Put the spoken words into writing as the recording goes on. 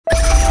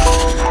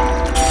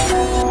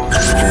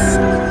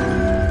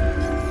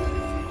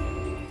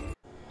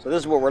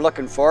this is what we're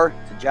looking for.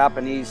 It's a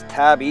Japanese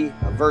Tabby,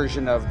 a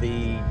version of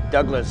the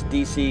Douglas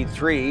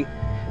DC3,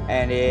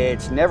 and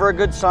it's never a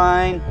good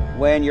sign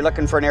when you're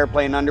looking for an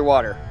airplane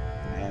underwater.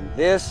 And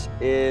this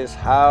is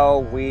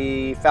how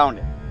we found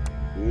it.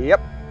 Yep,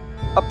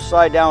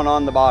 upside down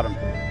on the bottom.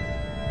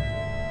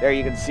 There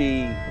you can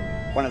see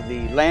one of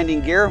the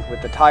landing gear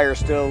with the tire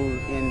still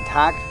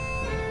intact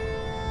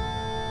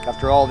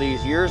after all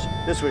these years.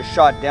 This was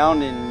shot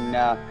down in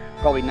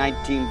probably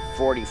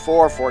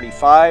 1944,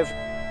 45.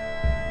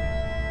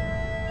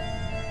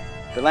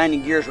 The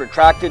landing gear is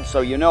retracted,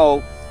 so you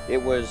know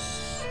it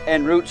was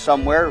en route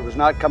somewhere. It was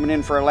not coming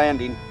in for a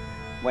landing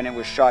when it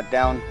was shot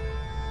down.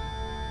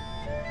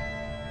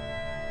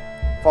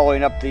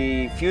 Following up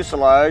the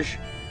fuselage,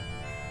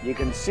 you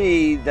can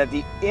see that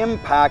the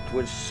impact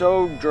was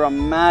so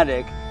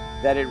dramatic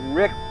that it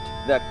ripped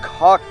the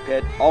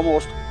cockpit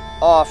almost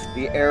off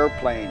the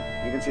airplane.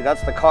 You can see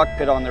that's the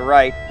cockpit on the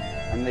right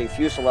and the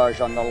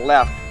fuselage on the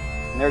left.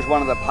 And there's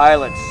one of the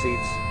pilot's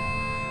seats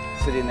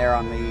sitting there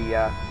on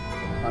the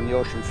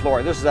ocean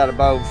floor. This is at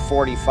about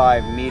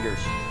 45 meters.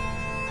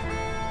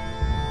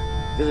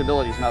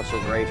 Visibility is not so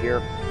great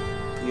here.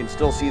 You can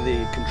still see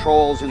the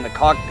controls in the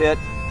cockpit.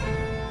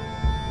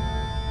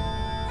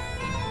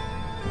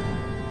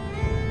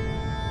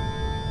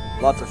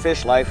 Lots of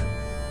fish life.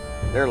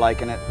 They're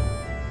liking it.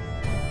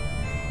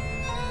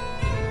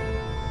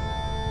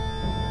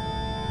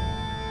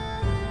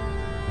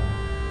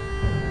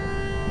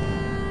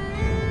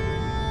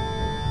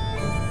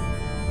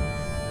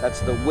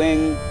 That's the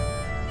wing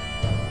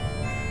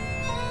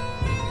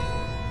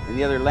and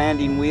the other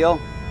landing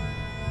wheel,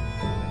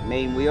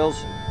 main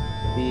wheels.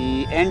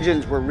 The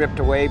engines were ripped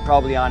away,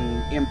 probably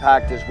on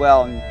impact as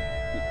well, and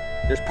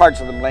there's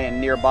parts of them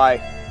laying nearby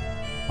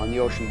on the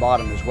ocean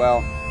bottom as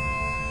well.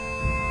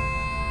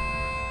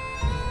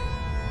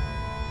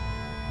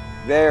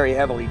 Very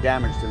heavily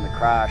damaged in the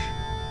crash.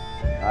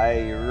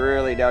 I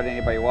really doubt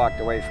anybody walked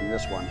away from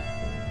this one.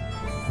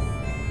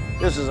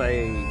 This is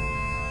a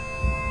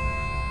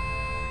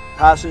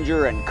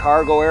passenger and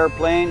cargo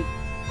airplane.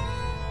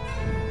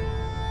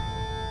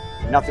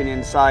 Nothing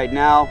inside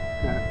now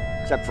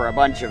except for a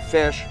bunch of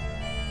fish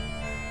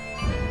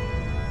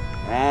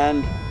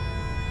and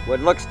what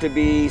looks to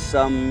be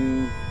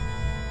some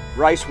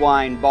rice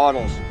wine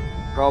bottles.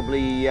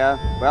 Probably,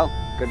 well,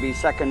 could be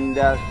second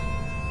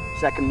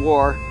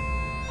war.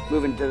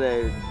 Moving to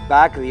the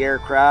back of the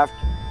aircraft,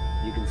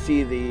 you can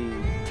see the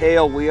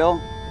tail wheel,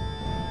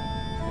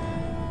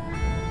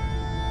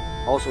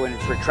 also in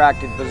its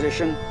retracted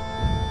position.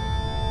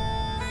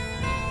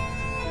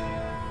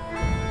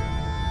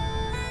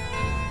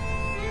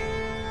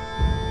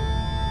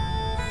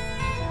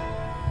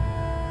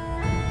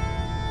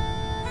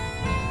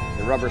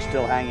 The rubber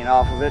still hanging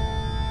off of it.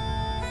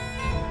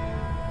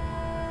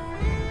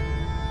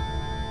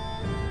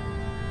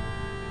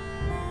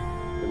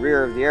 The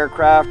rear of the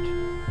aircraft.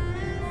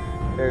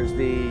 There's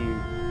the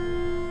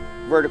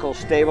vertical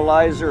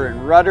stabilizer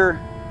and rudder.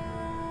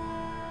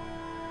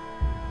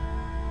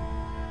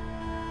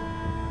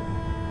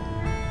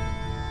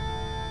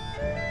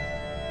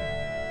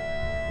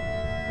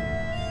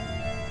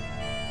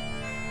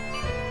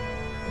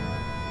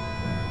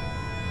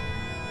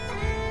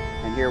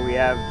 And here we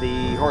have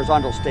the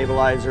horizontal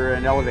stabilizer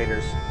and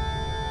elevators.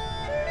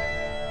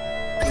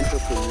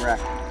 Interesting wreck.